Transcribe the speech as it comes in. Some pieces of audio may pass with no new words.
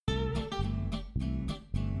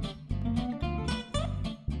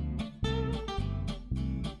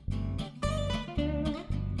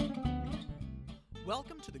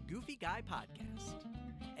Welcome to the Goofy Guy Podcast,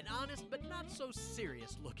 an honest but not so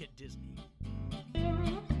serious look at Disney.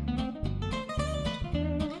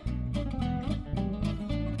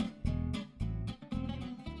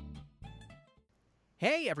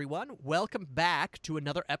 Hey everyone, welcome back to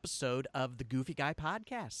another episode of the Goofy Guy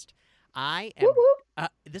Podcast. I am,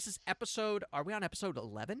 this is episode, are we on episode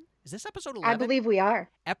 11? Is this episode 11? I believe we are.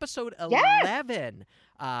 Episode Yes! 11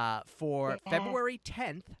 for February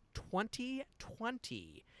 10th,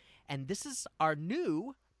 2020. And this is our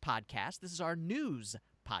new podcast. This is our news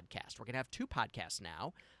podcast. We're going to have two podcasts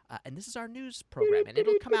now. And this is our news program. And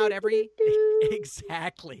it'll come out every...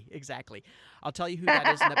 Exactly. I'll tell you who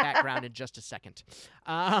that is in the background in just a second.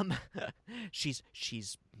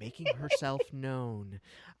 She's making herself known.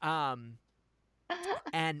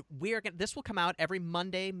 And this will come out every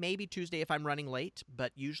Monday, maybe Tuesday if I'm running late,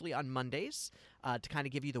 but usually on Mondays to kind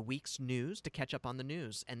of give you the week's news, to catch up on the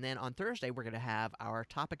news. And then on Thursday, we're going to have our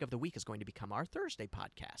topic of the week is going to become our Thursday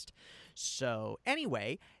podcast. So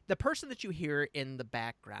anyway, the person that you hear in the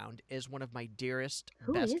background is one of my dearest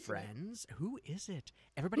best friends. Who is it?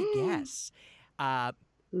 Everybody guess.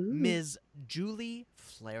 Ms. Julie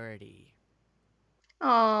Flaherty.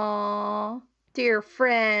 Aww. Dear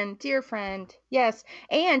friend. Yes.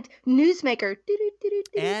 And newsmaker.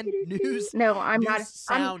 And news. No, I'm news not.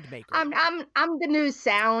 Sound maker. I'm the news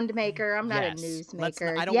sound maker. I'm not a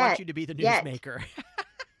newsmaker. I don't want you to be the newsmaker.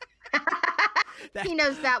 He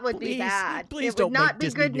knows that would be bad. Please it don't would not make be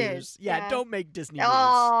Disney good news. news. Yeah, don't make Disney news.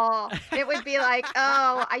 Oh, it would be like,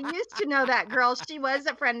 I used to know that girl. She was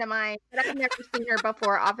a friend of mine, but I've never seen her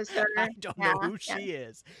before, officer. I don't know who she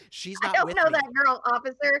is. She's not with I don't know me. that girl,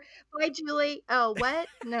 officer. Bye, Julie. Oh, what?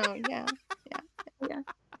 No, yeah.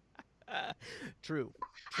 True.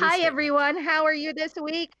 Hi, statement. everyone. How are you this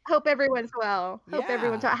week? Hope everyone's well. How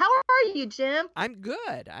are you, Jim? I'm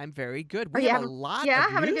good. I'm very good. Are We you have having- a lot yeah,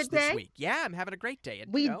 of having a news good this day? week. Yeah, I'm having a great day.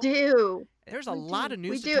 And, We you know, do. There's a lot of We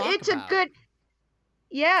news do. to talk It's about. a good.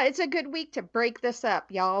 Yeah, it's a good week to break this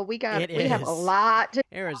up, y'all. We have is. a lot to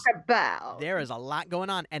There is talk about. There is a lot going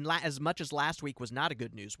on, and as much as last week was not a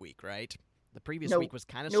good news week, right? The previous Nope. week was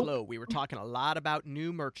kind of Nope. slow. We were talking a lot about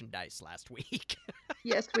new merchandise last week.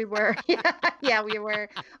 Yes, we were. Yeah, we were.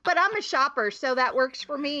 But I'm a shopper, so that works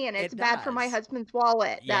for me, and it's bad for my does. husband's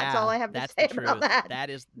wallet. That's all I have to that's say the truth. about that. That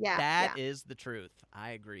is is the truth. I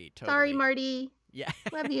agree totally. Sorry, Marty. Yeah.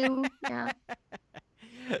 Love you. Yeah.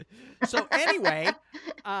 So anyway,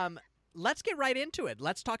 let's get right into it.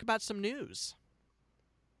 Let's talk about some news.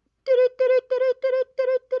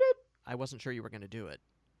 I wasn't sure you were going to do it.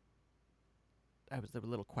 I was a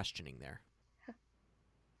little questioning there.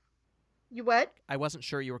 You what? I wasn't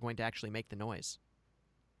sure you were going to actually make the noise.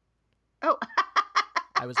 Oh.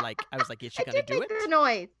 I was like, is she going to do make it? the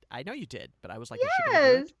noise. I know you did, but I was like, is she going to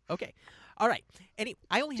do Yes. it? Okay. All right.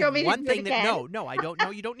 I only Do you have want me to one do it thing that again? no, I don't know.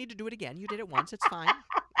 You don't need to do it again. You did it once. It's fine.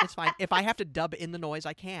 It's fine. If I have to dub in the noise,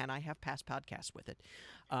 I can. I have past podcasts with it.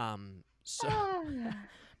 But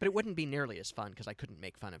it wouldn't be nearly as fun because I couldn't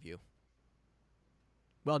make fun of you.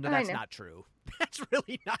 Well, no, that's not true. That's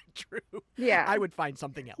really not true. Yeah. I would find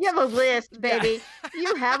something else. You have a list, baby.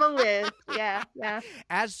 You have a list. Yeah.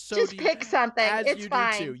 Just pick something. As it's you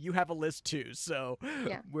fine. do too. You have a list too, so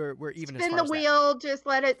we're even. Spin as far the as wheel. Just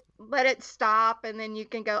let it stop, and then you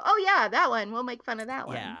can go. Oh yeah, that one. We'll make fun of that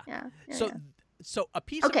one. Yeah. Yeah. So a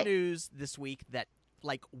piece of news this week that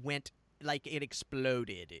went. It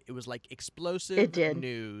exploded. It was explosive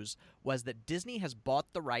news was that Disney has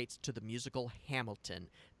bought the rights to the musical Hamilton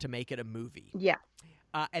to make it a movie. Yeah.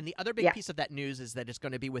 And the other big piece of that news is that it's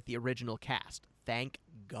going to be with the original cast. Thank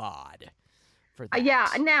God for that. Yeah.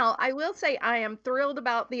 Now, I will say I am thrilled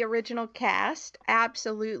about the original cast.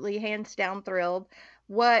 Absolutely, hands down thrilled.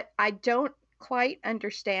 What I don't quite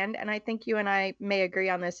understand, and I think you and I may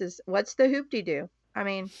agree on this, is what's the hoop-de-doo? I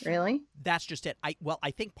mean, really? That's just it. I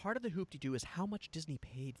think part of the hoop-de-doo is how much Disney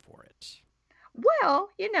paid for it. Well,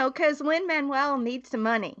 because Lin-Manuel needs some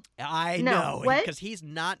money. I know, because he's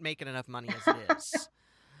not making enough money as it is.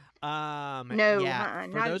 No, yeah.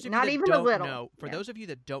 For those of you not that even don't a little. know, those of you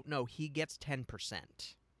that don't know, he gets 10%.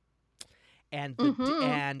 And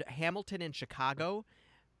and Hamilton in Chicago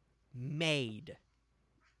netted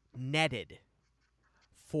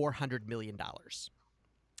 $400 million.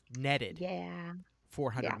 Netted. Yeah.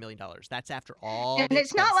 $400 million. That's after all and the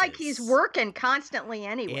it's not like expenses. he's working constantly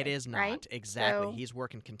anyway. It is not. Right? Exactly. So, he's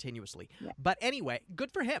working continuously. Yeah. But anyway, good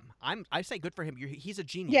for him. I say good for him. He's a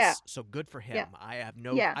genius. Yeah. So good for him. Yeah.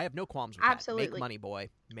 I have no qualms with Absolutely. that. Make money, boy.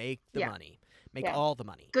 Make the money. Make Yeah. all the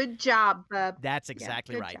money. Good job, bub. That's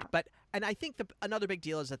exactly good right. job. But and I think another big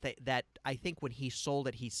deal is that I think when he sold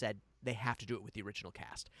it, he said they have to do it with the original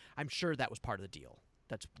cast. I'm sure that was part of the deal.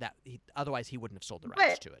 Otherwise he wouldn't have sold the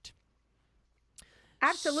rights to it.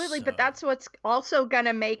 Absolutely, So, but that's what's also going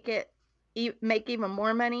to make it make even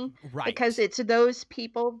more money, right. because it's those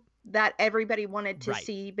people that everybody wanted to Right.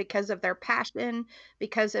 see because of their passion,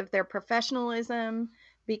 because of their professionalism,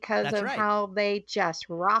 because That's of right. how they just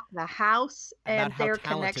rock the house About and how their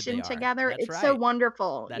talented they connection are. together. That's It's so right.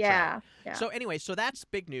 wonderful. That's yeah. right. Yeah. So anyway, so that's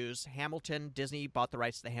big news. Hamilton, Disney bought the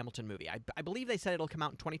rights to the Hamilton movie. I believe they said it'll come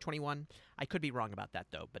out in 2021. I could be wrong about that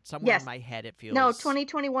though, but somewhere in Yes. my head it feels No,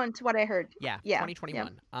 2021 is what I heard. Yeah, Yeah.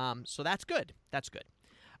 2021. So that's good. That's good.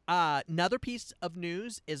 Another piece of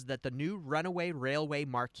news is that the new Runaway Railway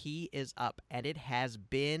marquee is up, and it has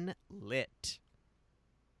been lit.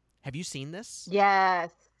 Have you seen this?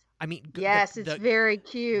 Yes. I mean, yes, it's very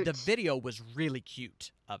cute. The video was really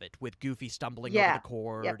cute of it, with Goofy stumbling Yeah. over the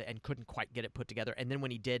cord and couldn't quite get it put together, and then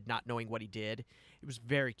when he did, not knowing what he did, it was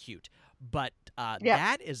very cute. But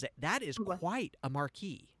that is quite a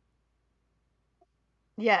marquee.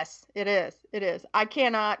 Yes, it is. It is. I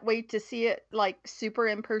cannot wait to see it like super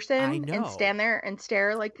in person and stand there and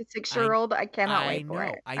stare like a 6-year-old. I cannot wait for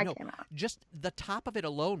it. I know. cannot. Just the top of it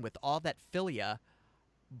alone, with all that philia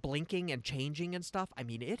blinking and changing and stuff. I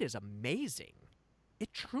mean, it is amazing.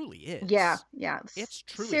 It truly is. Yeah, yeah. It's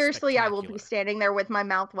truly seriously. I will be spectacular. standing there with my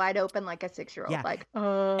mouth wide open like a 6-year-old. Yeah. Like,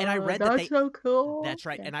 And I read that that's so cool. That's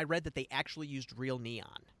right. Yeah. And I read that they actually used real neon.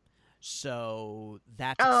 So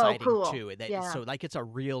that's Oh, exciting cool. too. Yeah. So like it's a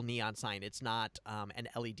real neon sign. It's not an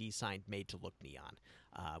LED sign made to look neon.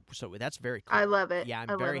 So that's very cool. I love it. Yeah, I'm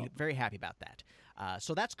I love very it. very happy about that.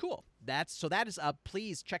 So that's cool. That is up.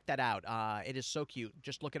 Please check that out. It is so cute.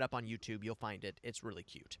 Just look it up on YouTube. You'll find it. It's really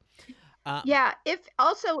cute. Yeah.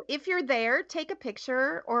 If you're there, take a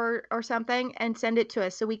picture or something and send it to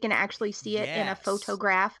us so we can actually see it in a Yes.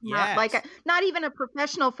 photograph, not Yes. not even a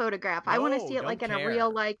professional photograph. I want to No, see it like don't in a real,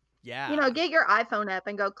 care. like, Yeah. get your iPhone up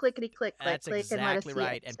and go clickety click, click, That's click, and let us exactly see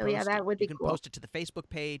right. it. And So yeah, post that it. would be You can cool. post it to the Facebook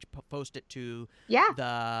page, post it to Yeah.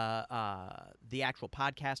 the actual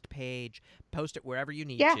podcast page, post it wherever you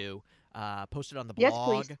need Yeah. to. Post it on the Yes,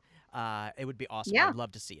 blog. please. It would be awesome. Yeah. I'd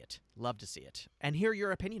love to see it. Love to see it. And hear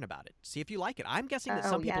your opinion about it. See if you like it. I'm guessing that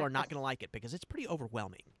some people are not yes. going to like it because it's pretty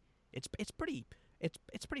overwhelming. It's pretty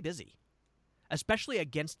busy. Especially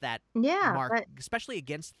against that Yeah. especially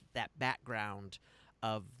against that background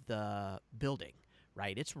of the building,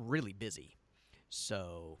 right? It's really busy.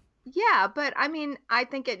 So Yeah, but I mean, I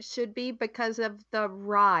think it should be because of the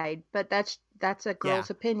ride, but that's a girl's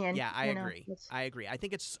opinion. yeah, I you know. agree. It's- I agree. I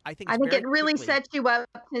think it's I think very it really quickly, sets you up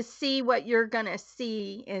to see what you're gonna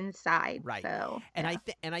see inside. right. So And yeah.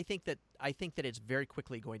 I think that it's very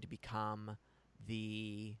quickly going to become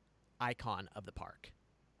the icon of the park,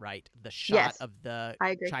 right? The shot Yes, of the I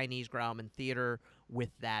agree. Chinese Grauman Theater with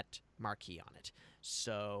that marquee on it.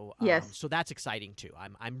 So Yes. so that's exciting too.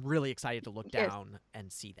 I'm really excited to look Yes. down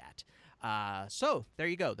and see that. So there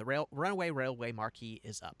you go. The Runaway Railway marquee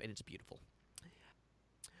is up, and it's beautiful.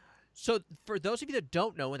 So for those of you that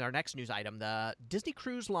don't know, in our next news item, the Disney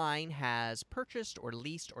Cruise Line has purchased or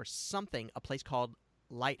leased or something a place called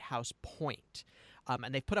Lighthouse Point,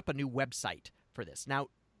 and they've put up a new website for this. Now,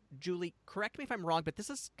 Julie, correct me if I'm wrong, but this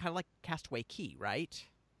is kind of like Castaway Cay, right?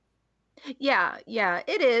 Yeah,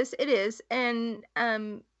 it is. It is. And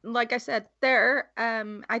like I said,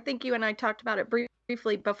 I think you and I talked about it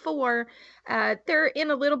briefly before. They're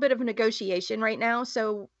in a little bit of a negotiation right now,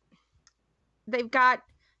 so they've got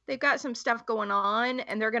some stuff going on,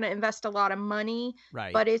 and they're going to invest a lot of money,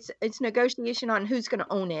 Right. but it's negotiation on who's going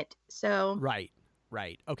to own it. So Right.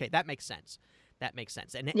 Okay, that makes sense.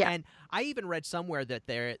 And Yeah. and I even read somewhere that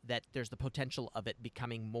there's the potential of it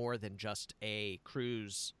becoming more than just a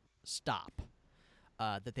cruise stop.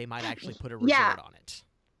 That they might actually put a resort Yeah. on it.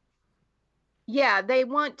 Yeah, they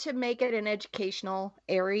want to make it an educational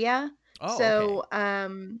area. Oh, So,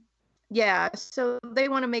 okay. yeah, so they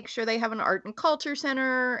want to make sure they have an art and culture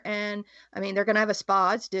center, and I mean, they're going to have a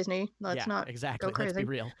spa. It's Disney. Let's Yeah, not exactly. go Let's be crazy.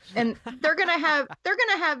 real. And they're going to have,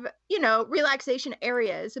 relaxation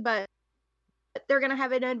areas, but they're going to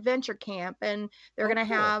have an adventure camp, and they're Oh, going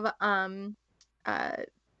to cool.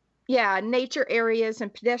 have nature areas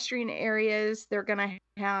and pedestrian areas. They're going to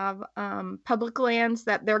have public lands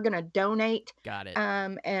that they're going to donate. Got it.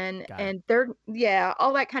 And Got it. and they're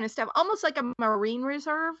all that kind of stuff, almost like a marine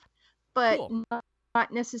reserve, but Cool.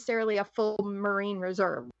 not necessarily a full marine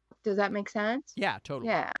reserve. Does that make sense? Yeah, totally.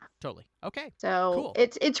 Yeah. Totally. Okay. So Cool.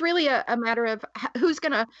 it's really a matter of who's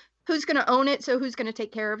gonna own it, so who's gonna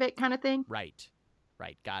take care of it, kind of thing. Right.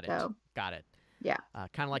 Got it. So Got it. yeah.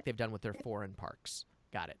 Kind of like they've done with their foreign parks.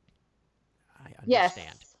 Got it. I Yes.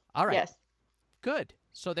 understand. All right. Yes. Good.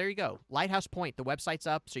 So there you go. Lighthouse Point. The website's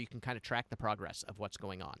up, so you can kind of track the progress of what's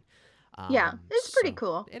going on. Yeah, it's pretty So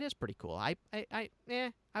cool. it is pretty cool. I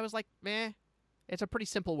was like, It's a pretty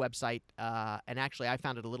simple website, and actually, I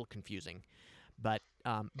found it a little confusing, but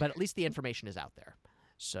at least the information is out there.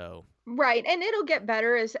 So Right, and it'll get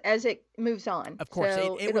better as it moves on. of course,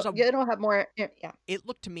 So it'll it'll have more. Yeah, it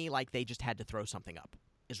looked to me like they just had to throw something up,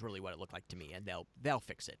 is really what it looked like to me, and they'll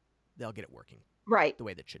fix it. They'll get it working right, the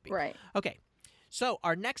way that should be. right. Okay, so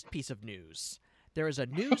our next piece of news: there is a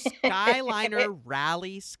new Skyliner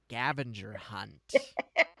rally scavenger hunt.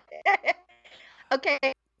 Okay,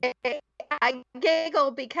 I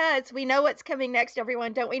giggle because we know what's coming next,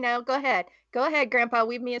 everyone, don't we now? Go ahead, Grandpa.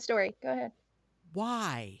 Weave me a story. Go ahead.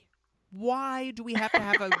 Why? Why do we have to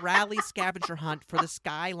have a rally scavenger hunt for the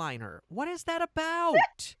Skyliner? What is that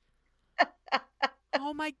about?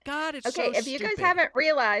 Oh my God, it's Okay, so if you guys stupid. haven't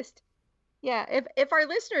realized, yeah, if our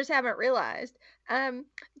listeners haven't realized,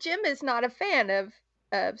 Jim is not a fan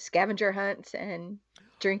of scavenger hunts and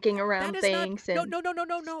drinking around That is not. things No, and no, no, no,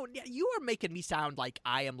 no, no. You are making me sound like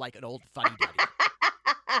I am like an old fuddy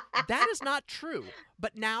duddy. That is not true.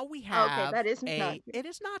 But now we have Okay, that is not true. It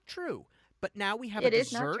is not true. But now we have It a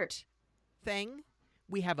is not true. dessert thing.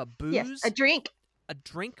 We have a Yes, booze, a drink. a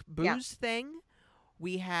drink Yeah. booze thing.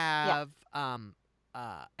 We have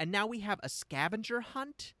and now we have a scavenger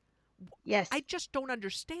hunt. Yes. I just don't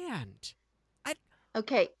understand.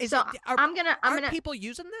 Okay, Is so it, are, I'm gonna people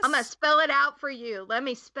using this? I'm gonna spell it out for you. Let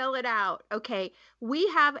me spell it out. Okay, we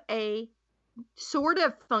have a sort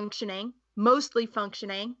of functioning, mostly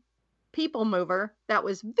functioning people mover that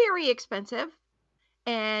was very expensive,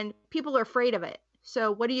 and people are afraid of it. So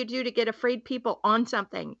what do you do to get afraid people on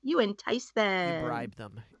something? You entice them. You bribe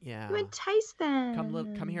them. Yeah. You entice them.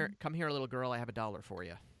 Come here, little girl. I have $1 for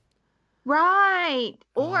you. Right.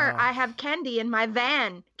 Or Ah. I have candy in my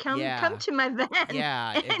van. Come to my van.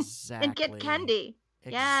 Yeah, and, exactly. And get candy.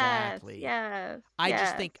 Exactly. Yes. I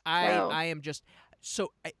just think So- I am just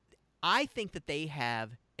so I think that they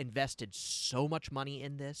have invested so much money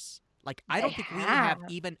in this. Like I don't think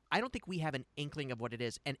we have an inkling of what it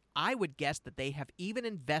is, and I would guess that they have even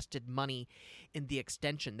invested money in the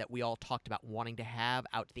extension that we all talked about wanting to have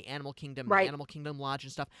out to the Animal Kingdom, Right. the Animal Kingdom Lodge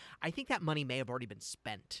and stuff. I think that money may have already been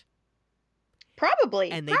spent. Probably.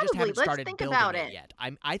 And they just haven't Let's started think building about it yet.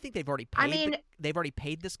 I think they've already paid. I mean, they've already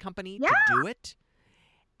paid this company Yeah. to do it,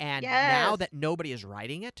 and now Yes. that nobody is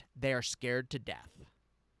riding it, they are scared to death.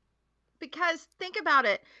 because think about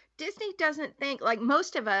it. Disney doesn't think like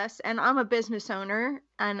most of us, and I'm a business owner,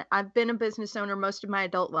 and I've been a business owner most of my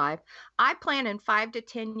adult life. I plan in 5 to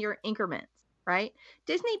 10 year increments, right?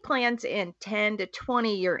 Disney plans in 10 to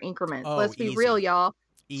 20 year increments. Oh, Let's be easy. real, y'all.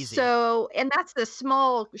 Easy. So, and that's the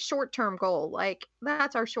small short term goal. Like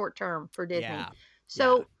that's our short term for Disney. Yeah.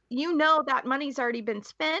 So you know that money's already been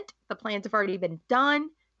spent. The plans have already been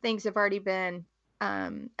done. Things have already been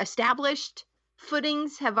established.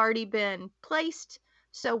 Footings have already been placed.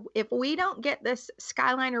 So if we don't get this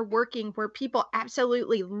Skyliner working where people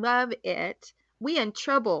absolutely love it, we in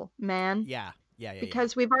trouble, man. Yeah.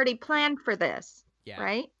 Because we've already planned for this, yeah.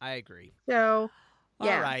 right? I agree. So,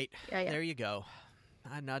 yeah. All right. Yeah. There you go.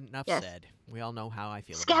 Not enough Yes. said. We all know how I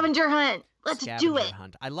feel. Scavenger hunt. Let's Scavenger do it.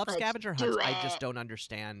 hunt. I love Let's scavenger do hunts. I it. just don't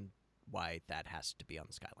understand why that has to be on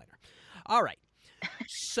the Skyliner. All right.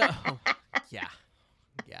 So, yeah,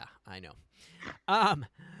 I know.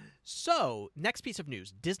 So next piece of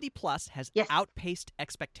news: Disney Plus has Yes. outpaced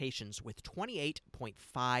expectations with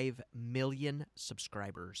 28.5 million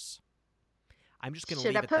subscribers. I'm just gonna Should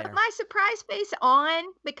leave I it put there. my surprise face on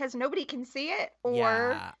because nobody can see it, or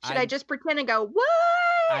Yeah, should I I'm- just pretend and go, "What?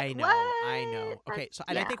 I know. What?" Okay, so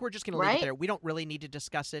and I Yeah, think we're just gonna leave it right? there. We don't really need to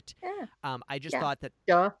discuss it. Yeah. I just Yeah. thought that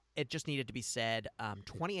Duh. it just needed to be said.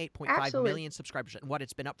 28.5 Absolutely. million subscribers, and what?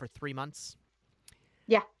 It's been up for 3 months.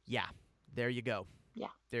 Yeah. Yeah. There you go. Yeah.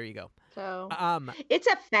 There you go. So Um. it's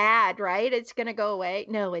a fad, right? It's gonna go away.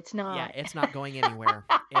 No, it's not. Yeah, it's not going anywhere.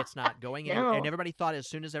 It's not going anywhere. And No. everybody thought as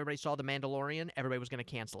soon as everybody saw The Mandalorian, everybody was going to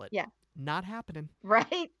cancel it. Yeah. Not happening.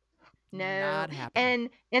 Right? No. Not happening.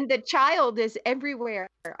 And the child is everywhere.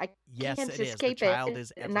 I Yes, can't it is. escape The child it.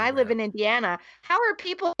 is And I live everywhere. in Indiana. How are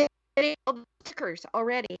people getting all the stickers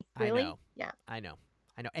already? Really? I know. Yeah. I know.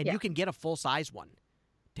 And Yeah. you can get a full-size one.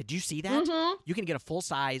 Did you see that? Mm-hmm. You can get a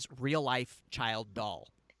full-size, real-life child doll.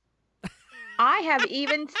 I have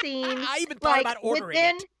even seen I even thought like about ordering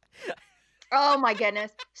within it. oh my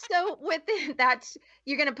goodness. So within that's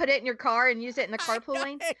you're gonna put it in your car and use it in the carpool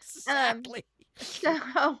lane. Exactly.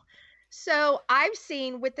 So I've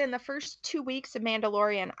seen within the first 2 weeks of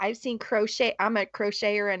Mandalorian, I've seen crochet. I'm a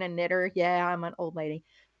crocheter and a knitter. Yeah, I'm an old lady.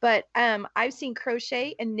 But I've seen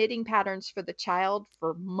crochet and knitting patterns for the child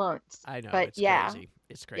for months. I know, But it's yeah, crazy.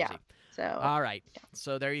 It's yeah. crazy. So All right.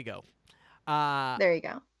 So there you go. Uh there you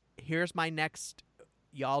go. Here's my next,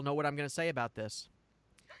 y'all know what I'm going to say about this.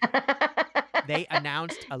 They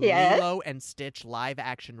announced a Yes. Lilo and Stitch live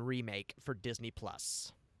action remake for Disney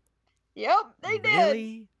Plus. Yep, they did.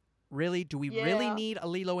 Really? Really? Do we really Yeah. need a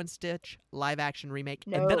Lilo and Stitch live action remake?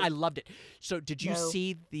 No. And then I loved it. So did you No.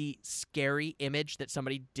 see the scary image that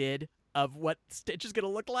somebody did of what Stitch is going to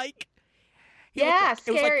look like? He looked Yeah, like,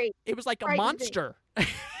 scary. it was like a Frightening. monster.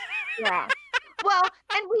 Yeah. Well,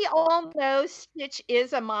 and we all know Stitch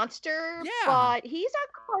is a monster, Yeah. but he's a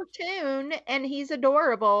cartoon and he's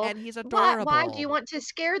adorable. And he's adorable. Why do you want to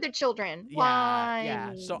scare the children? Yeah, Why?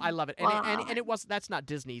 yeah. So I love it, and it was, that's not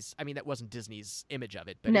Disney's. I mean, that wasn't Disney's image of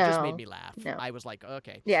it, but it just made me laugh. No. I was like,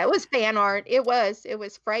 okay. Yeah, it was fan art. It was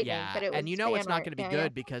frightening, Yeah, but it was. and you know it's fan not art. going to be Yeah, good yeah.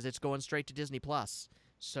 because it's going straight to Disney Plus.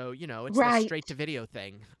 So you know it's Right. the straight to video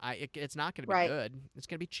thing. It's not going to be Right. good. It's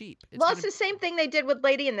going to be cheap. Well, it's the same thing they did with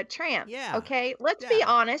Lady and the Tramp. Yeah. Okay, let's be Yeah.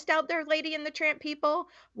 honest out there, Lady and the Tramp people.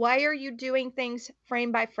 Why are you doing things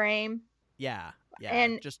frame by frame? Yeah, yeah.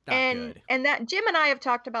 And just not good. And that Jim and I have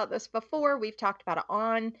talked about this before. We've talked about it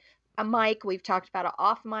on a mic. We've talked about it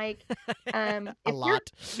off mic. A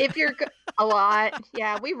lot. If you're a lot,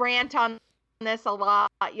 yeah, we rant on this a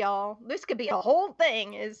lot, y'all. This could be a whole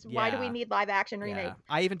thing. Why do we Yeah. need live action remake? Yeah.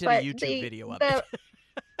 I even did a YouTube video of it.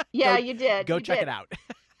 Yeah, you did. Go You check did. it out.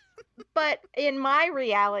 But in my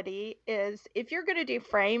reality is if you're going to do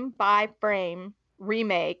frame by frame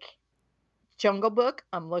remake Jungle Book,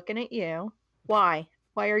 I'm looking at you. Why?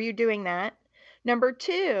 Why are you doing that? Number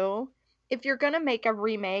two, if you're going to make a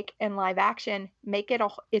remake and live action, make it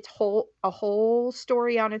a whole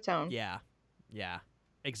story on its own. Yeah. Yeah.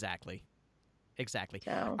 Exactly. Exactly.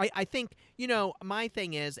 So. I think, you know, my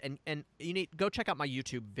thing is, and you need go check out my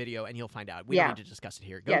YouTube video and you'll find out. We don't need to discuss it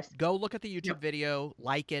here. Go look at the YouTube video,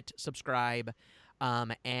 like it, subscribe,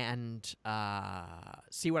 and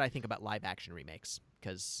see what I think about live action remakes,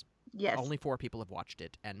 because only 4 people have watched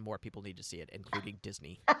it and more people need to see it, including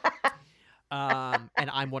Disney. And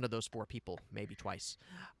I'm one of those 4 people, maybe twice.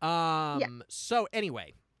 So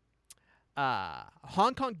anyway,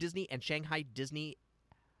 Hong Kong Disney and Shanghai Disney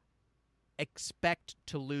expect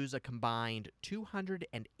to lose a combined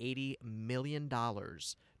 $280 million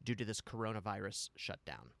due to this coronavirus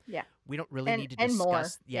shutdown. Yeah. We don't really need to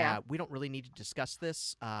discuss. More. We don't really need to discuss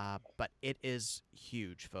this, but it is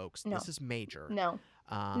huge, folks. No. This is major. No.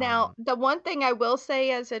 Now, the one thing I will say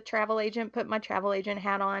as a travel agent, put my travel agent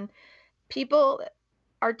hat on, people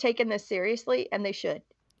are taking this seriously, and they should.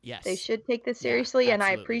 Yes. They should take this seriously, yeah, and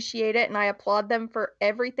I appreciate it, and I applaud them for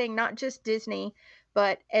everything, not just Disney,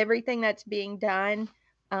 but everything that's being done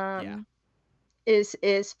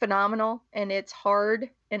is phenomenal, and it's hard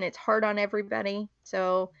on everybody.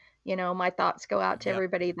 So, you know, my thoughts go out to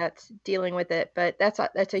everybody that's dealing with it, but that's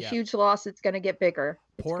a huge loss. It's going to get bigger.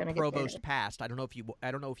 Poor Provost Past. I don't know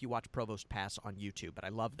if you watch Provost Pass on YouTube, but I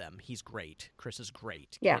love them. He's great. Chris is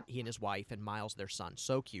great. Yeah. He and his wife and Miles, their son,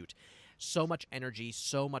 so cute. So much energy,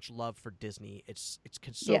 so much love for Disney. It's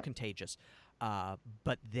so contagious.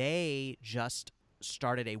 But they just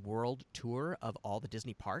started a world tour of all the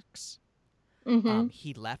Disney parks. Mm-hmm.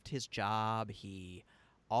 He left his job,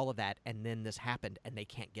 all of that, and then this happened, and they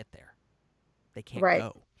can't get there. They can't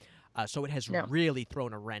go. So it has really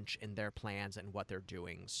thrown a wrench in their plans and what they're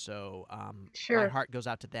doing. So my heart goes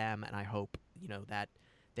out to them, and I hope that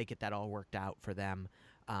they get that all worked out for them.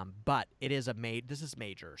 But it is this is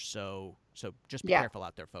major. So just be careful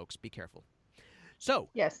out there, folks. Be careful. So,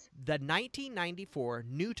 the 1994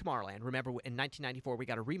 New Tomorrowland, remember in 1994 we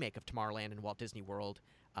got a remake of Tomorrowland in Walt Disney World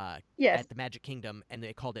at the Magic Kingdom, and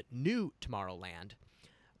they called it New Tomorrowland.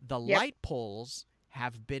 The light poles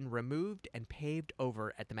have been removed and paved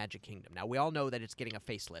over at the Magic Kingdom. Now, we all know that it's getting a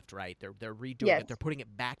facelift, right? They're redoing it. They're putting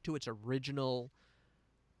it back to its original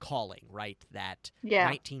calling, right? That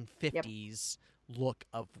 1950s look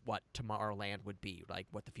of what Tomorrowland would be, like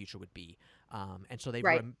what the future would be. And so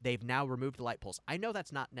they've now removed the light poles. I know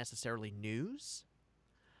that's not necessarily news,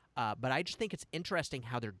 but I just think it's interesting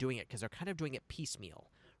how they're doing it, because they're kind of doing it piecemeal,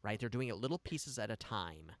 right? They're doing it little pieces at a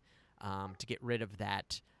time to get rid of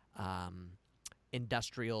that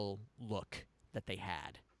industrial look that they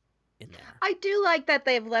had in there. I do like that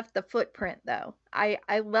they've left the footprint, though.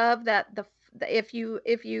 I love that if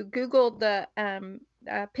you Google the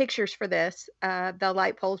pictures for this, the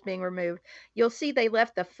light poles being removed, you'll see they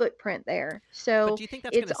left the footprint there. So but do you think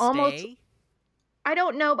that's going to stay? I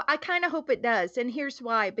don't know, but I kind of hope it does. And here's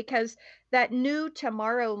why: because that New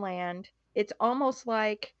Tomorrowland, it's almost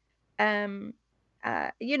like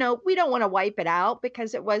we don't want to wipe it out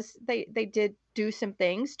because they did do some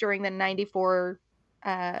things during the 94.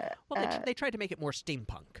 Well, they tried to make it more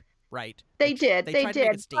steampunk, right? They did, They they tried to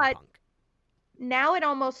make did, it but steampunk. now it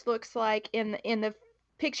almost looks like in the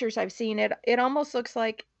pictures I've seen it almost looks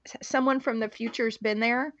like someone from the future's been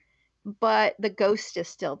there, but the ghost is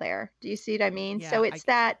still there. Do you see what I mean? Yeah, So it's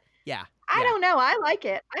that. Yeah. I Yeah. don't know. I like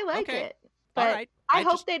it. I like Okay. it. All But right. I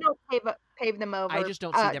hope they don't pave them over. I just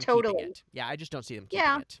don't see them totally. keeping it. Yeah, I just don't see them keeping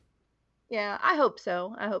Yeah. it. Yeah, I hope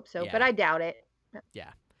so. I hope so, Yeah. but I doubt it.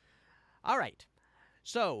 Yeah. All right.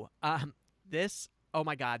 So, this, oh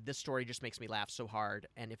my God, this story just makes me laugh so hard.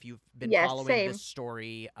 And if you've been Yes, following same. this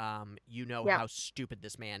story, you know Yeah. how stupid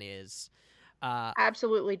this man is.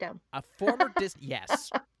 Absolutely dumb. A former Disney, yes,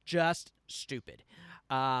 just stupid.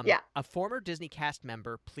 Yeah. A former Disney cast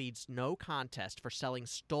member pleads no contest for selling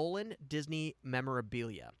stolen Disney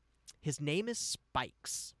memorabilia. His name is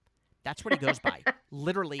Spikes. That's what he goes by.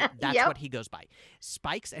 Literally, that's Yep. what he goes by.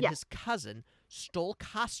 Spikes and Yeah. his cousin stole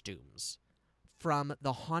costumes from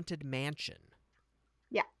the Haunted Mansion.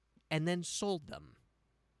 Yeah. And then sold them.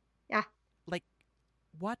 Yeah. Like,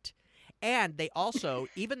 what? And they also,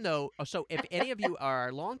 even though, so if any of you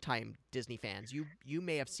are longtime Disney fans, you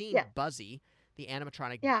may have seen Yeah. Buzzy, the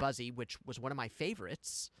animatronic Yeah. Buzzy, which was one of my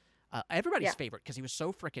favorites. Everybody's Yeah. favorite because he was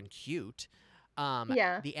so freaking cute.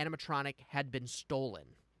 Yeah. The animatronic had been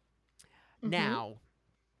stolen. Mhm. Now,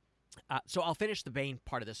 so I'll finish the main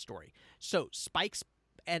part of this story. So Spikes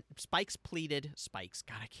pleaded. Spikes,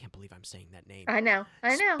 God, I can't believe I'm saying that name. I know.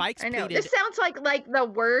 Spikes I know. pleaded- This sounds like the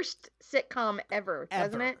worst sitcom ever,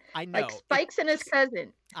 doesn't Ever. it? I know. Like Spikes and his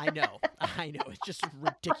cousin. I know. It's just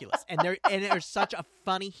ridiculous. And there's such a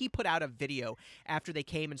funny. He put out a video after they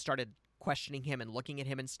came and started questioning him and looking at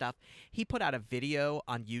him and stuff. He put out a video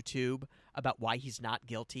on YouTube about why he's not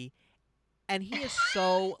guilty. And he is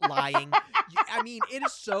so lying. I mean, it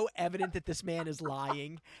is so evident that this man is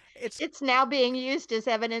lying. It's now being used as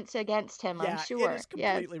evidence against him, Yeah, I'm sure. it is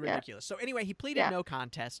Yes, completely ridiculous. So anyway, he pleaded Yeah. no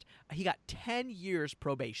contest. He got 10 years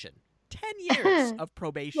probation. 10 years of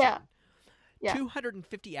probation. Yeah. Yeah.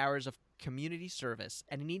 250 hours of community service,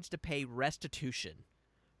 and he needs to pay restitution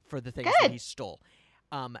for the things that Good. he stole.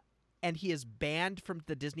 And he is banned from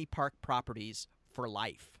the Disney park properties for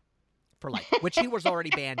life. For life, which he was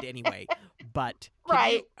already banned anyway. But can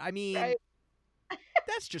Right, you- I mean, right.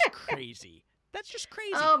 that's just crazy. That's just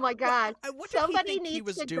crazy. Oh my God! What did Somebody he think he needs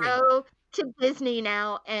was to doing? go to Disney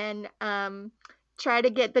now and try to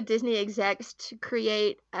get the Disney execs to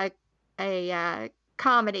create a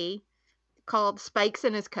comedy called Spikes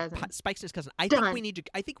and His Cousin. Spikes and his cousin. I Done.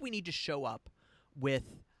 think we need to show up with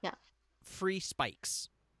Yeah. free Spikes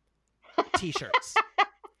T-shirts,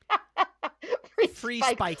 free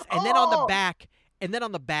Spikes, and then Oh!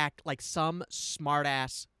 on the back, like some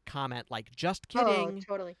smartass comment, like "just Oh, kidding,"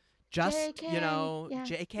 totally. just JK, yeah,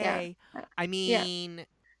 JK. yeah, I mean,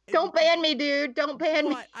 Don't ban me, dude. Don't ban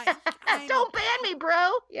me. What? I know. Don't ban me, bro.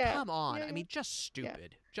 Yeah. Come on. Yeah, I mean, just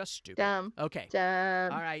stupid. Just stupid. Dumb. Okay.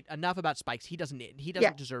 Dumb. All right. Enough about Spikes. He doesn't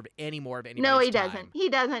Yeah. deserve any more of anybody's No, he time. doesn't. He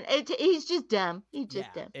doesn't. He's just dumb. He's just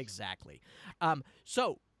Yeah, dumb. exactly.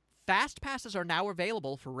 So fast passes are now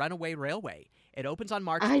available for Runaway Railway. It opens on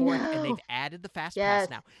March I 4th, and know. they've added the fast Yes. pass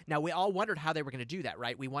now. Now, we all wondered how they were going to do that,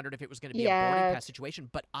 right? We wondered if it was going to be a Yes. boarding pass situation,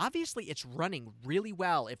 but obviously it's running really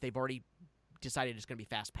well if they've already decided it's going to be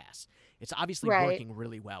fast pass. It's obviously Right. working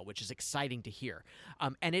really well, which is exciting to hear.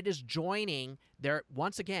 And it is joining, they're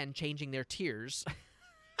once again changing their tiers.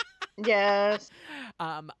 Yes.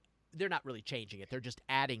 They're not really changing it. They're just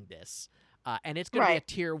adding this. And it's going to be a Right.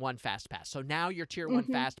 tier 1 fast pass. So now your tier 1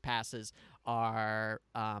 Mhm. fast passes are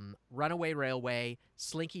Runaway Railway,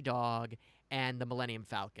 Slinky Dog, and the Millennium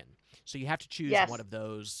Falcon. So you have to choose Yes. one of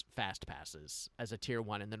those fast passes as a tier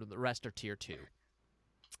 1, and then the rest are tier 2.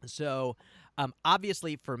 So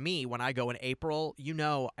obviously for me, when I go in April,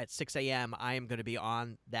 at 6 a.m. I am going to be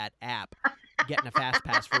on that app getting a fast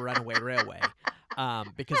pass for Runaway Railway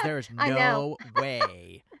because there is I know.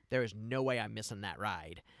 no way I'm missing that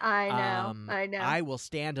ride. I know. I know. I will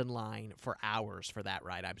stand in line for hours for that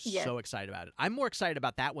ride. I'm Yes. so excited about it. I'm more excited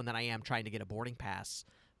about that one than I am trying to get a boarding pass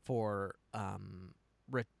for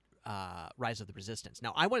Rise of the Resistance.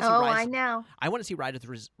 Now, I want to see I know. I want to see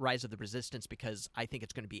Rise of the Resistance because I think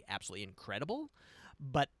it's going to be absolutely incredible.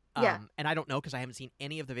 But Yeah. and I don't know because I haven't seen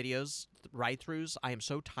any of the videos, ride-throughs. I am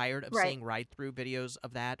so tired of Right. seeing ride-through videos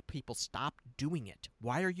of that. People, stop doing it.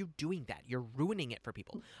 Why are you doing that? You're ruining it for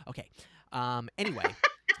people. Okay. Anyway,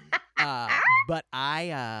 But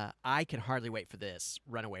I can hardly wait for this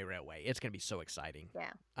Runaway Railway. It's gonna be so exciting.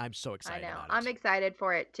 Yeah, I'm so I excited know. about I'm it. excited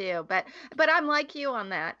for it too. But I'm like you on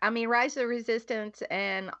that. I mean, Rise of the Resistance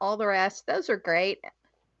and all the rest, those are great,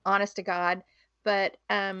 honest to God. But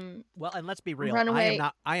Well, and let's be real. Runaway,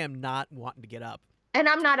 I am not wanting to get up and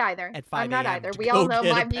I'm not either. at I'm 5 not a.m. either. to We all go know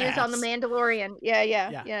get a my views on The pass. Mandalorian. Yeah, yeah,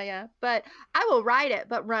 Yeah. yeah, yeah. But I will ride it.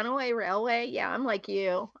 But Runaway Railway, yeah, I'm like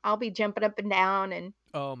you. I'll be jumping up and down and,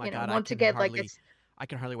 Oh my God, once again, I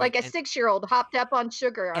can hardly wait. like a 6-year-old hopped up on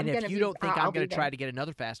sugar. And I'm if gonna you be. don't think I'm I'll going be to try there. to get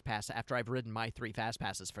another fast pass after I've ridden my 3 fast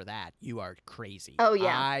passes for that, you are crazy. Oh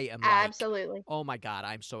yeah, I am like, absolutely. oh my God,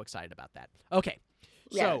 I'm so excited about that. Okay,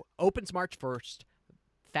 Yeah. so opens March 1st.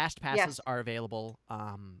 Fast passes Yes. are available.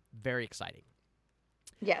 Very exciting.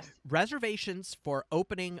 Yes. Reservations for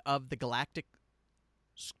opening of the Galactic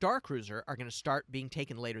Star Cruiser are going to start being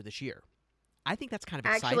taken later this year. I think that's kind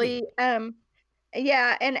of exciting. Actually,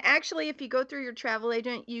 yeah, and actually, if you go through your travel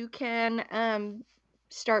agent, you can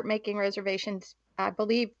start making reservations. I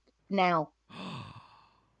believe now,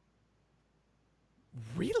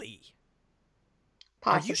 Really?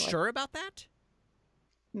 possibly, Are you sure about that?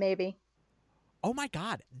 maybe. Oh my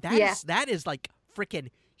God, Yeah. that is like freaking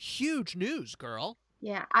huge news, girl.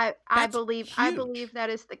 Yeah, I That's believe huge. that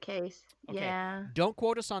is the case. Okay, Yeah. don't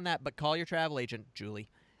quote us on that, but call your travel agent, Julie,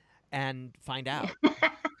 and find out.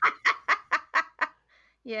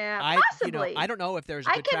 Yeah, I possibly. don't know if there's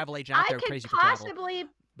a I good can travel agent out I there could crazy for travel, possibly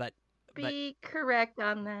but be correct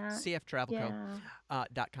on that.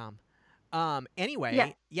 cftravelco.com. Yeah.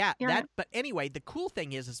 Anyway, yeah, You're right. but anyway, the cool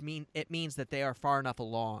thing is it means that they are far enough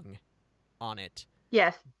along on it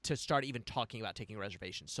Yes. to start even talking about taking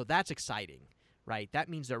reservations. So that's exciting, right? That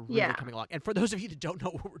means they're really Yeah. coming along. And for those of you that don't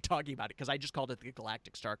know what we're talking about, because I just called it the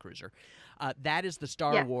Galactic Star Cruiser, that is the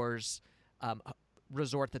Star Yeah. Wars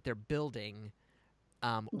resort that they're building,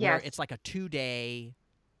 where Yes. it's like a 2-day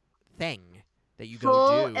thing that you Full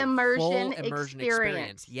go do. immersion Full immersion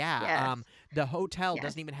experience. Yeah. Yes. The hotel Yes.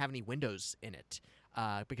 doesn't even have any windows in it.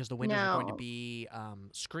 Because the windows are going to No. be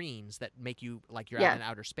screens that make you like you're out Yes. in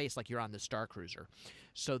outer space, like you're on the Star Cruiser.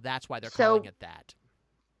 So that's why they're So calling it that.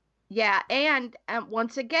 yeah, and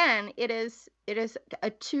once again, it is a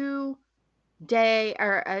 2-day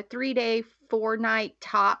or a 3-day, 4-night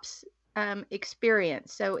tops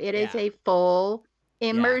experience. So it is Yeah. a full Yeah.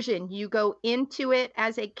 immersion. You go into it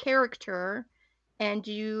as a character, and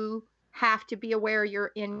you have to be aware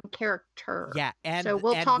you're in character. Yeah, So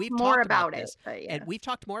we'll talk we've more talked about about it. this. But yeah, And we've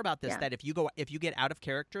talked more about this yeah, that if you get out of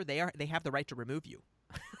character, they have the right to remove you.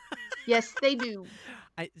 yes, they do,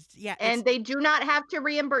 Yeah, and they do not have to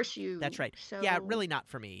reimburse you. that's right. So Yeah, really not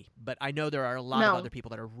for me, but I know there are a lot of other no, people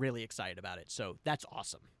that are really excited about it. So that's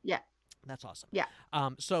awesome. yeah, That's awesome. yeah,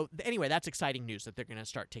 So anyway, that's exciting news that they're going to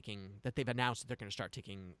start taking that they've announced that they're going to start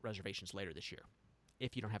taking reservations later this year.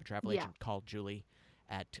 If you don't have a travel yeah, agent, call Julie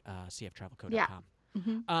at yeah. cftravelco.com.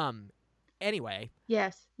 Hmm. Anyway,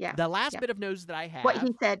 Yes, yeah, the last yeah. bit of news that I What have,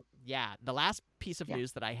 he said. the last piece of Yeah.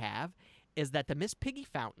 news that I have is that the Miss Piggy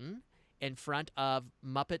fountain in front of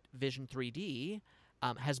Muppet Vision 3D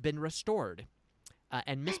has been restored,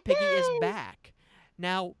 and Miss Piggy is Yay! back.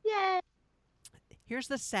 Now, Yay! here's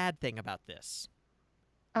the sad thing about this: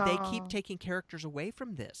 they keep Oh, taking characters away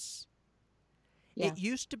from this. yeah. It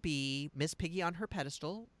used to be Miss Piggy on her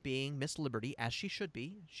pedestal, being Miss Liberty, as she should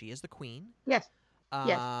be. She is the queen. Yes.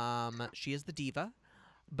 Yes. She is the diva.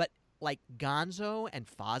 But like Gonzo and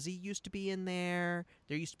Fozzie used to be in there.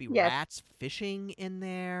 There used to be Yes. rats fishing in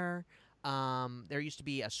there. There used to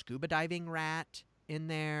be a scuba diving rat in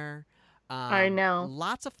there. I know.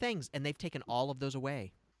 Lots of things, and they've taken all of those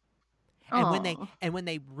away. And Oh, when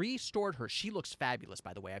they restored her, she looks fabulous.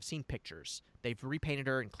 By the way, I've seen pictures. They've repainted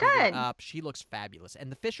her and cleaned her good. up. She looks fabulous, and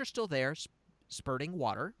the fish are still there, spurting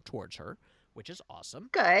water towards her, which is awesome.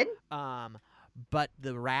 Good. But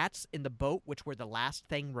the rats in the boat, which were the last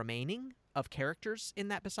thing remaining of characters in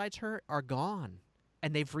that besides her, are gone,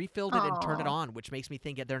 and they've refilled it and turned it Oh. on, which makes me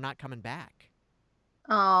think that they're not coming back.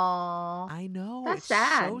 Oh. I know, That's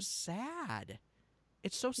it's so sad. sad.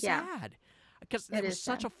 It's so Yeah, sad because it it was is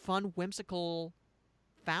such sad. a fun, whimsical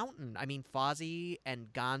fountain. I mean, Fozzie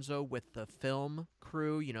and Gonzo with the film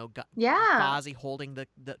crew, Yeah. Fozzie holding the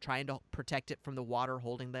trying to protect it from the water,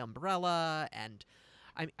 holding the umbrella, and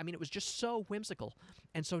I mean, it was just so whimsical.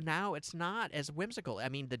 And so now it's not as whimsical. I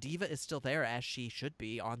mean, the diva is still there as she should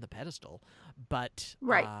be on the pedestal, but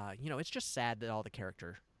Right. it's just sad that all the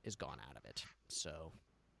character is gone out of it. So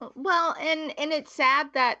Well, and it's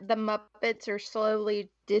sad that the Muppets are slowly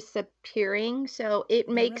disappearing. So it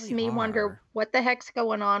they makes really me wonder are. what the heck's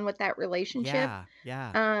going on with that relationship. Yeah,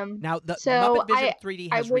 yeah. Um, Now the so Muppet Vision 3D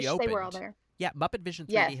I has wish they were all reopened. there. Yeah, Muppet Vision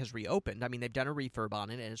 3D Yes. has reopened. I mean, they've done a refurb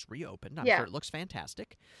on it, and it's reopened. I'm Yeah. sure it looks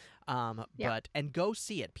fantastic. Yeah. And go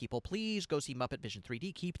see it, people. Please go see Muppet Vision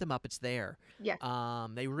 3D. Keep the Muppets there. Yeah.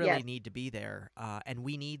 They really Yes. need to be there, and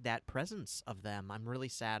we need that presence of them. I'm really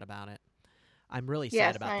sad about it. I'm really sad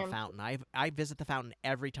Yes, about I the am. fountain. I visit the fountain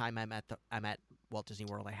every time I'm at Walt Disney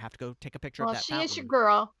World. I have to go take a picture Well, of that she fountain. is your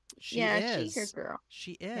girl. She Yeah, is. she's your girl.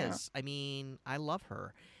 She Yeah. is. I mean, I love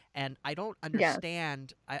her, and I don't Yes.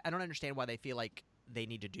 understand. I don't understand why they feel like they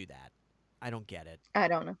need to do that. I don't get it. I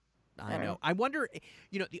don't know. I know. I wonder.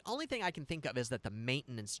 The only thing I can think of is that the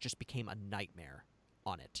maintenance just became a nightmare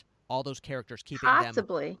on it. All those characters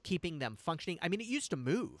Possibly. keeping them functioning. I mean, it used to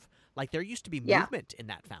move. Like there used to be Yeah. movement in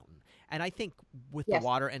that fountain. And I think with Yes. the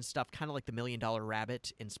water and stuff, kind of like the $1 Million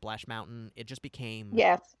Rabbit in Splash Mountain, it just became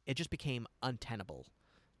Yes. untenable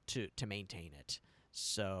to maintain it.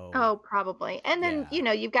 So Oh, probably. And then,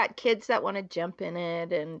 Yeah. you've got kids that want to jump in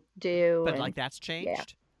it and do. But And like that's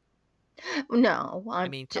changed. no, I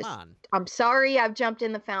mean, come on. I'm sorry I've jumped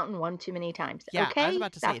in the fountain one too many times. Yeah, Okay? I was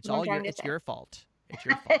about to say That's it's what I'm all your trying to it's say. your fault. It's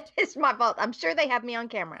your fault. It's my fault. I'm sure they have me on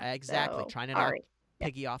camera. Exactly. So, Trying to knock sorry.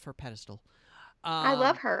 Piggy off her pedestal. I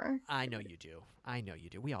love her. I know you do.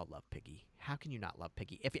 We all love Piggy. How can you not love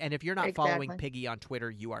Piggy? If you're not following Exactly. Piggy on Twitter,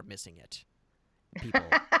 you are missing it. People,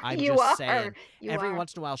 I'm You just are. saying. You Every are.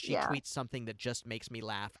 once in a while, she Yeah. tweets something that just makes me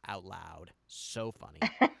laugh out loud. So funny.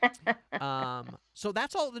 So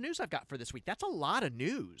that's all the news I've got for this week. That's a lot of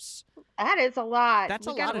news. That is a lot. That's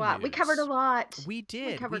we a got lot of We covered a news. lot. We did.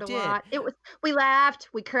 We covered a did. lot. We laughed,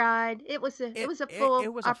 we cried. It was a full it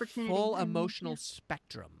was opportunity. a full I mean, emotional yeah.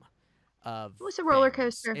 spectrum of It was a roller things.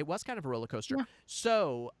 coaster. It was kind of a roller coaster. Yeah.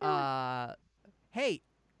 So, hey,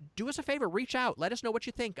 do us a favor, reach out. Let us know what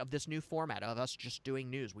you think of this new format of us just doing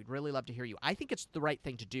news. We'd really love to hear you. I think it's the right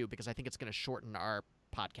thing to do because I think it's going to shorten our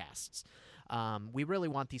podcasts. We really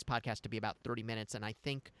want these podcasts to be about 30 minutes, and I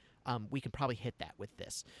think we can probably hit that with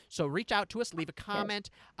this. So reach out to us, leave a comment,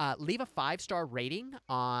 leave a 5-star rating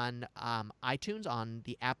on iTunes, on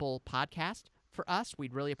the Apple Podcast for us.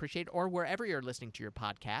 We'd really appreciate it, or wherever you're listening to your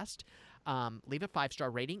podcast. Leave a 5-star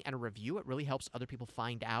rating and a review. It really helps other people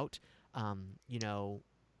find out,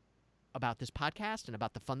 about this podcast and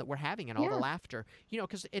about the fun that we're having and all the laughter,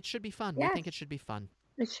 because it should be fun. We think it should be fun.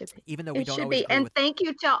 It should be. Even though we It don't should always be. agree And with thank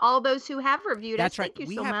you to all those who have reviewed That's us. right. Thank you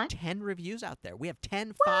We so have much. 10 reviews out there. We have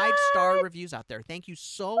 10 5-star reviews out there. Thank you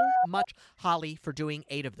so much, Holly, for doing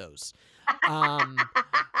 8 of those.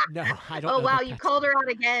 No, I don't know. Oh, wow. that You that's- called her out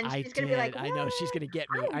again. I She's going to be like, did. I know she's "What? going to get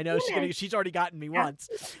me. Oh, I know goodness." she's already gotten me Yeah. once.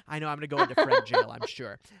 I know I'm going to go into friend jail, I'm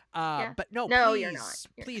sure. But no, No, please, you're not.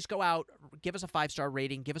 You're please go out, give us a 5-star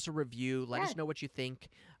rating, give us a review, let us Yeah. know what you think.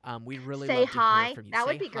 We'd really Say love to hi. hear from you. That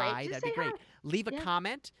would Say be great. hi. Just That'd be say great. hi. Leave a Yeah.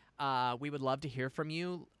 comment. We would love to hear from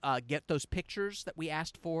you. Get those pictures that we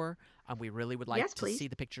asked for. We really would like Yes, to please. see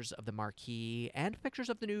the pictures of the marquee and pictures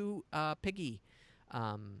of the new Piggy,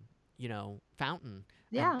 fountain.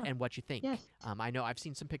 Yeah. And what you think. Yes. I know I've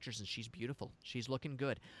seen some pictures and she's beautiful. She's looking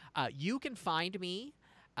good. You can find me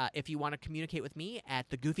if you want to communicate with me at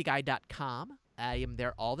thegoofyguy.com. I am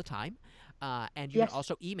there all the time. And you Yes. can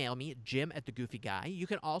also email me at jim@thegoofyguy. You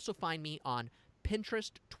can also find me on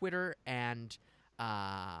Pinterest, Twitter, and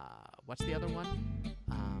what's the other one?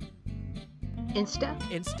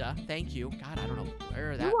 Insta. Thank you. God, I don't know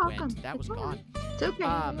where that welcome. went. That was It's all gone. right. It's okay.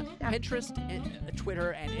 Yeah. Pinterest,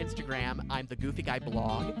 Twitter, and Instagram, I'm The Goofy Guy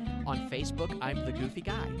Blog. On Facebook, I'm The Goofy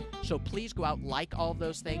Guy. So please go out, like all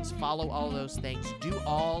those things, follow all those things, do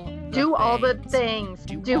all the things.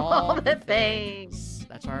 Do all the things.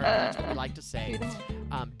 That's what we like to say.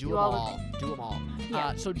 Do them all the all. Do them all.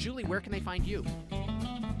 Yeah. So Julie, where can they find you?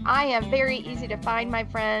 I am very easy to find, my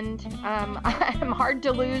friend. I'm hard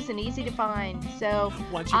to lose and easy to find. So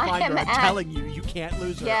Once you I find her, am I'm at- telling you, you can't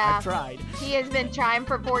lose her. Yeah. I've tried. he has been trying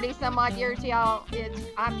for 40 some odd years, y'all.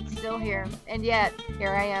 I'm still here, and yet here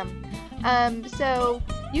I am. So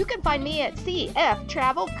you can find me at CF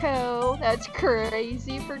Travel Co. That's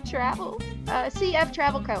crazy for travel. CF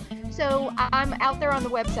Travel Co. So I'm out there on the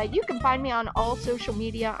website. You can find me on all social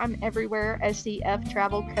media. I'm everywhere as CF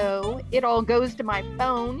Travel Co. It all goes to my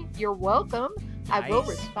phone. You're welcome. I will Nice.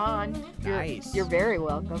 respond. Nice. You're very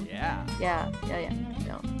welcome. Yeah. Yeah.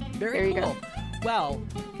 So, Very there you cool. go. Well,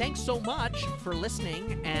 thanks so much for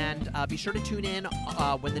listening, and be sure to tune in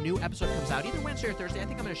when the new episode comes out, either Wednesday or Thursday. I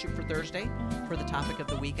think I'm going to shoot for Thursday for the Topic of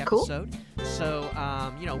the Week Cool. episode. So,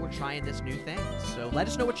 we're trying this new thing. So let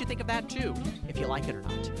us know what you think of that, too, if you like it or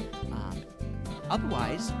not.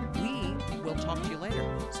 Otherwise, we will talk to you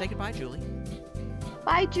later. Say goodbye, Julie.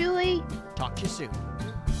 Bye, Julie. Talk to you soon.